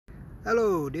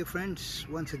Hello, dear friends.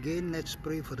 Once again, let's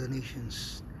pray for the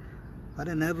nations.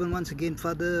 Father in heaven, once again,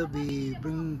 Father, we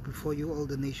bring before you all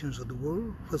the nations of the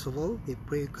world. First of all,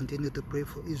 we continue to pray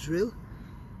for Israel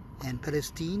and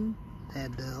Palestine,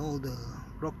 and all the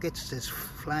rockets that's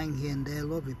flying here and there,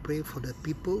 Lord. We pray for the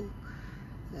people,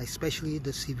 especially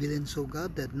the civilians, oh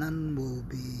God, that none will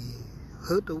be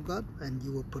hurt, oh God, and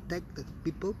you will protect the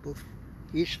people, both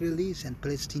Israelis and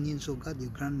Palestinians, oh God. You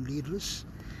grant leaders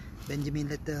Benjamin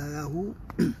Netanyahu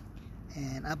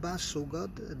and Abbas, oh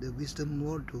God, the wisdom,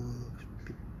 Lord, to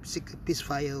seek a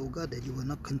peacefire, oh God, that you will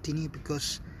not continue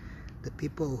because the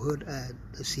people heard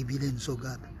the civilians, oh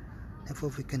God.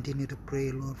 Therefore, we continue to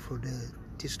pray, Lord, for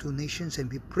these two nations,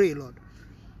 and we pray, Lord,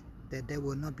 that there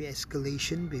will not be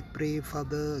escalation. We pray,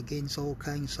 Father, against all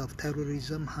kinds of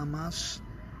terrorism, Hamas,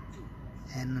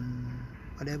 and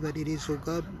whatever it is, oh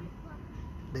God,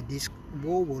 that this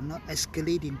war will not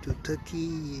escalate into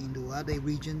Turkey, into other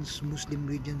regions, Muslim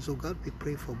regions, oh God. We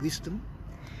pray for wisdom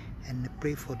and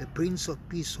pray for the Prince of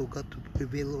Peace, oh God, to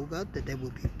prevail, oh God, that there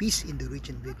will be peace in the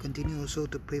region. We continue also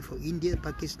to pray for India,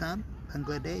 Pakistan,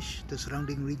 Bangladesh, the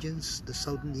surrounding regions, the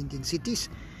southern Indian cities.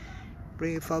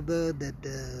 Pray, Father, that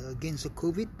against the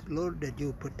COVID, Lord, that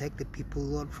you protect the people,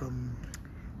 Lord, from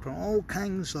all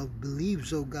kinds of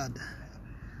beliefs, oh God,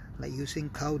 like using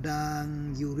cow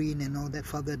dung, urine and all that,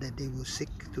 Father, that they will seek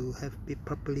to be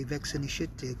properly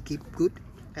vaccinated, to keep good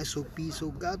SOPs,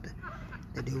 oh God,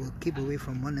 that they will keep away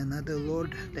from one another,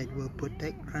 Lord, that will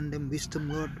protect, grant them wisdom,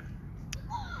 Lord,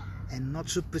 and not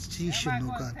superstition,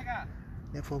 oh God.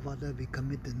 Therefore, Father, we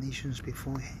commit the nations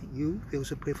before you. We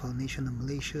also pray for our nation of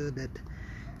Malaysia, that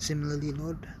similarly,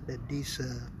 Lord, that this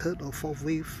third or fourth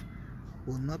wave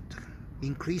will not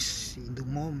increase into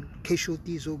more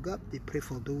casualties, oh God. We pray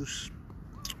for those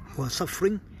who are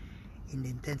suffering in the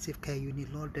intensive care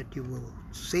unit, Lord, that you will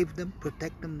save them,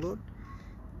 protect them, Lord.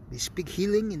 We speak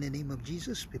healing in the name of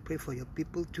Jesus. We pray for your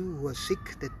people too who are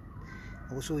sick, that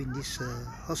also in these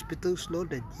hospitals,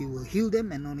 Lord, that you will heal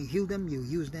them, and only heal them, you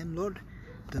use them, Lord,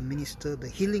 to minister the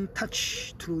healing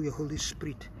touch through your Holy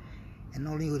Spirit. And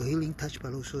not only the healing touch,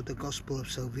 but also the gospel of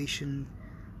salvation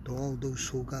to all those,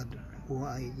 oh God, who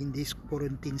are in these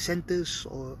quarantine centers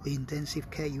or intensive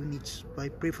care units. I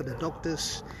pray for the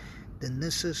doctors, the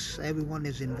nurses, everyone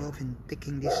is involved in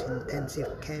taking this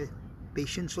intensive care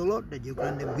patients, oh Lord, that you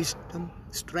grant them wisdom,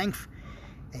 strength,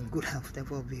 and good health.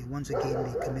 Therefore, once again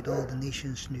we commit all the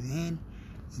nations to your hand.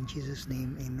 In Jesus'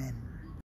 name, amen.